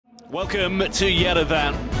Welcome to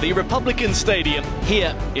Yerevan, the Republican Stadium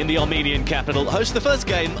here in the Armenian capital, hosts the first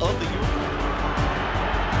game of the Euro.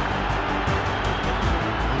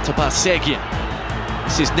 To Pasegian.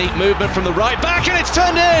 This is neat movement from the right back and it's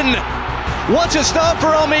turned in! What a start for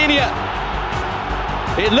Armenia!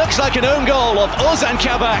 It looks like an own goal of Ozan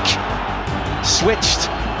Kabak. Switched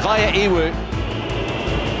via Iwu.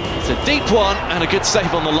 It's a deep one and a good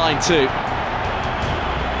save on the line too.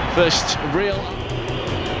 First real...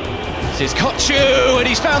 This is Kochu, and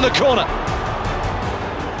he's found the corner.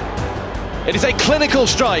 It is a clinical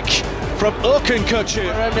strike from Orkun Kochu.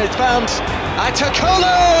 It's found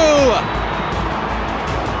Atakolu!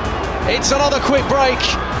 It's another quick break,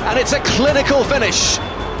 and it's a clinical finish.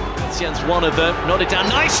 Sien's one of them, nodded down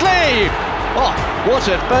nicely! Oh, what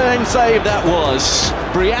a fine save that was.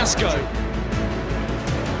 Briasco.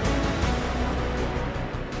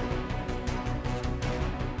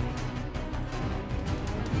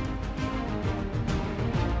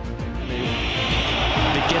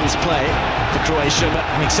 Begins play for Croatia, but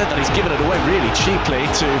having said that, he's given it away really cheaply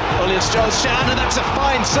to Ulias Jolshan, and that's a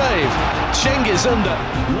fine save. Cengiz under,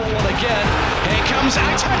 one again. Here comes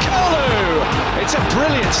Atakolu. It's a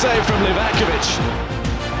brilliant save from Livakovic.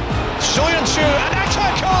 Shoyanchu and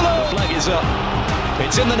Atakolu. The flag is up.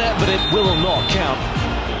 It's in the net, but it will not count.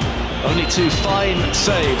 Only two fine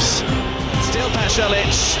saves. Still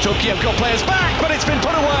Pasalic. Turkey have got players back, but it's been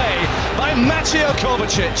put away by Mateo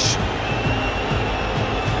Kovacic.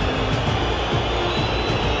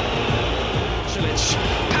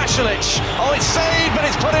 Pasalic. Oh, it's saved, but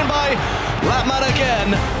it's put in by that man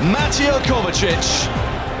again, Mateo Kovacic.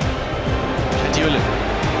 Kadulu.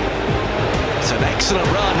 It's an excellent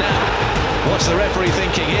run now. What's the referee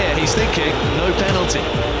thinking here? He's thinking no penalty.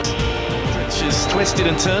 Modric is twisted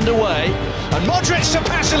and turned away. And Modric to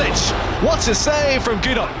Pasalic. What a save from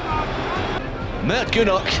Gunok. Mert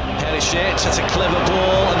Gunok. Perisic, that's a clever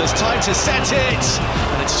ball, and there's time to set it.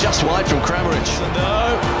 And it's just wide from Kramaric.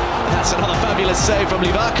 No. That's another fabulous save from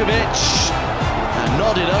Livakovic, and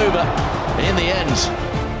nodded over in the end.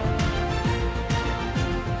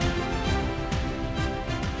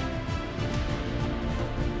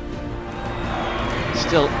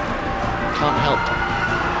 Still can't help.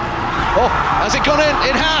 Oh, has it gone in?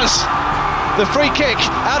 It has! The free kick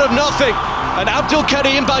out of nothing, and Abdul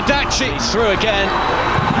Karim Badachi through again.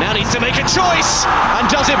 Now needs to make a choice, and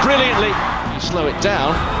does it brilliantly. You slow it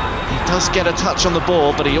down. He does get a touch on the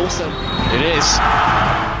ball, but he also... It is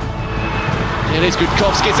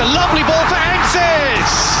Gudkovski. It's a lovely ball for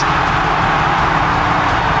Ensis!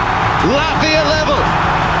 Latvia level.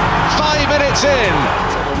 5 minutes in.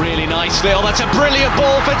 Really nicely. Oh, that's a brilliant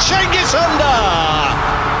ball for Cengiz Under!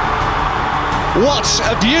 What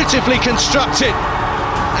a beautifully constructed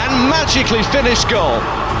and magically finished goal.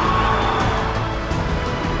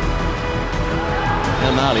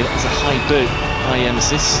 El Mali, that's a high boot. High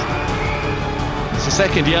emphasis. It's a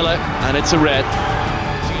second yellow, and it's a red.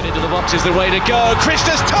 Into the box is the way to go.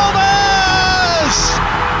 Christos Thomas!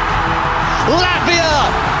 Latvia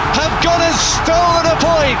have gone and stolen a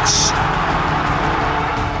point!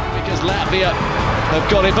 Because Latvia have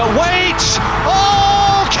got it, but wait!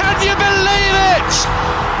 Oh, can you believe it?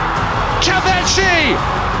 Kavechi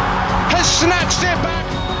has snatched it back.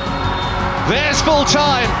 There's full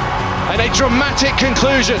time, and a dramatic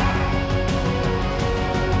conclusion.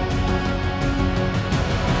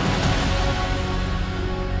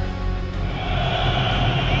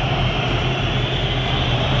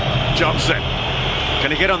 Johnson. Can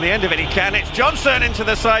he get on the end of it? He can. It's Johnson into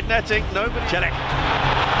the side netting. Nobody. Celik.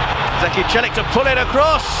 Zeki Celik to pull it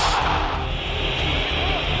across.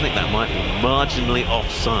 I think that might be marginally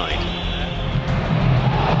offside.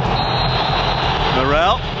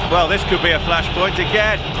 Morel. Well, this could be a flashpoint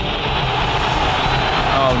again.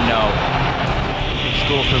 Oh no.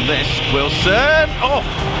 Score from this. Wilson. Oh.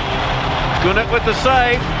 Gunnar with the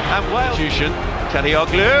save. And Wales.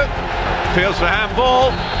 Kalioglu. Feels for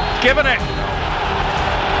handball. Given it.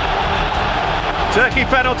 Turkey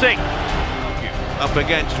penalty. Up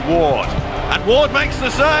against Ward. And Ward makes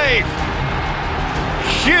the save.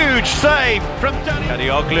 Huge save from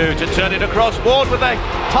Kalioglu to turn it across. Ward with a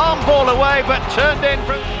palm ball away, but turned in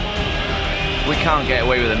from... We can't get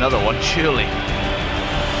away with another one, surely.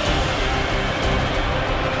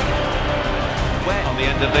 On the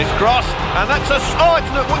end of this cross, and that's a... Oh, it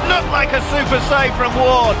would look like a super save from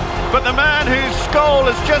Ward. But the man whose goal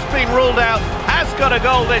has just been ruled out has got a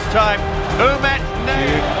goal this time. Umet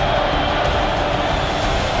Ney.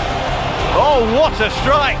 Oh, what a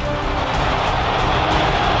strike!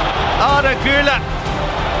 Arda Güler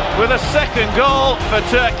with a second goal for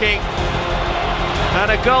Turkey. And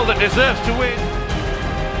a goal that deserves to win.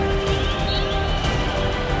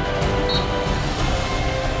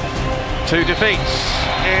 Two defeats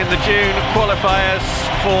in the June qualifiers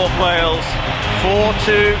for Wales.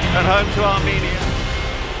 4-2 at home to Armenia.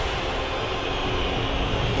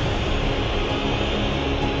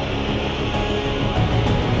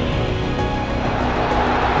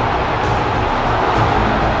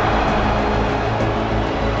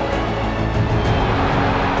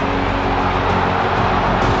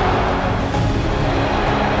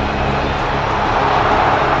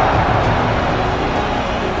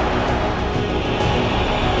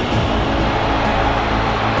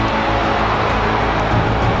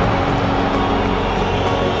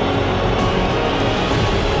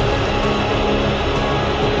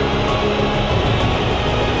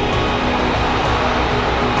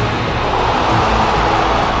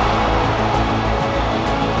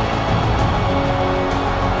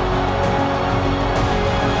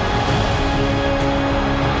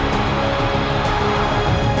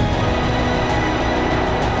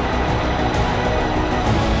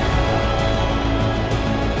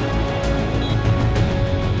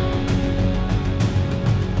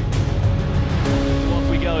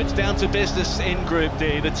 It's down to business in Group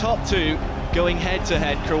D. The top two going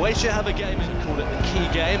head-to-head. Croatia have a game, as we call it, the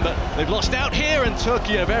key game, but they've lost out here, and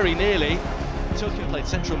Turkey very nearly. Turkey played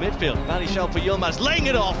central midfield. Vanemas for Yilmaz, laying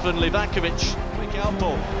it off, and Livakovic, quick out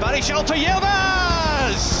ball. Vanemas for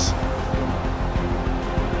Yilmaz!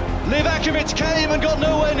 Livakovic came and got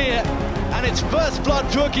nowhere near, and it's first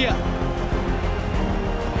blood Turkey.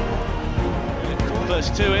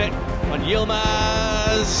 First to it, when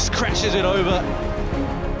Yilmaz crashes it over.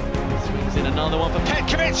 In another one for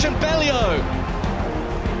Petkovic and Bellio.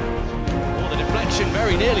 Oh, the deflection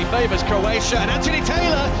very nearly favours Croatia, and Anthony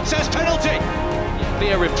Taylor says penalty.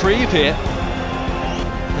 Be a reprieve here,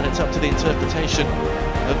 and it's up to the interpretation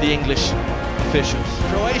of the English officials.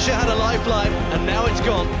 Croatia had a lifeline, and now it's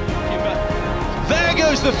gone. There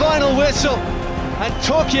goes the final whistle, and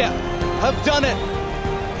Turkey have done it.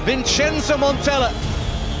 Vincenzo Montella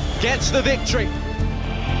gets the victory.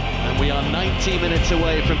 And we are 90 minutes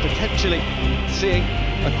away from potentially seeing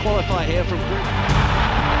a qualifier here from Group.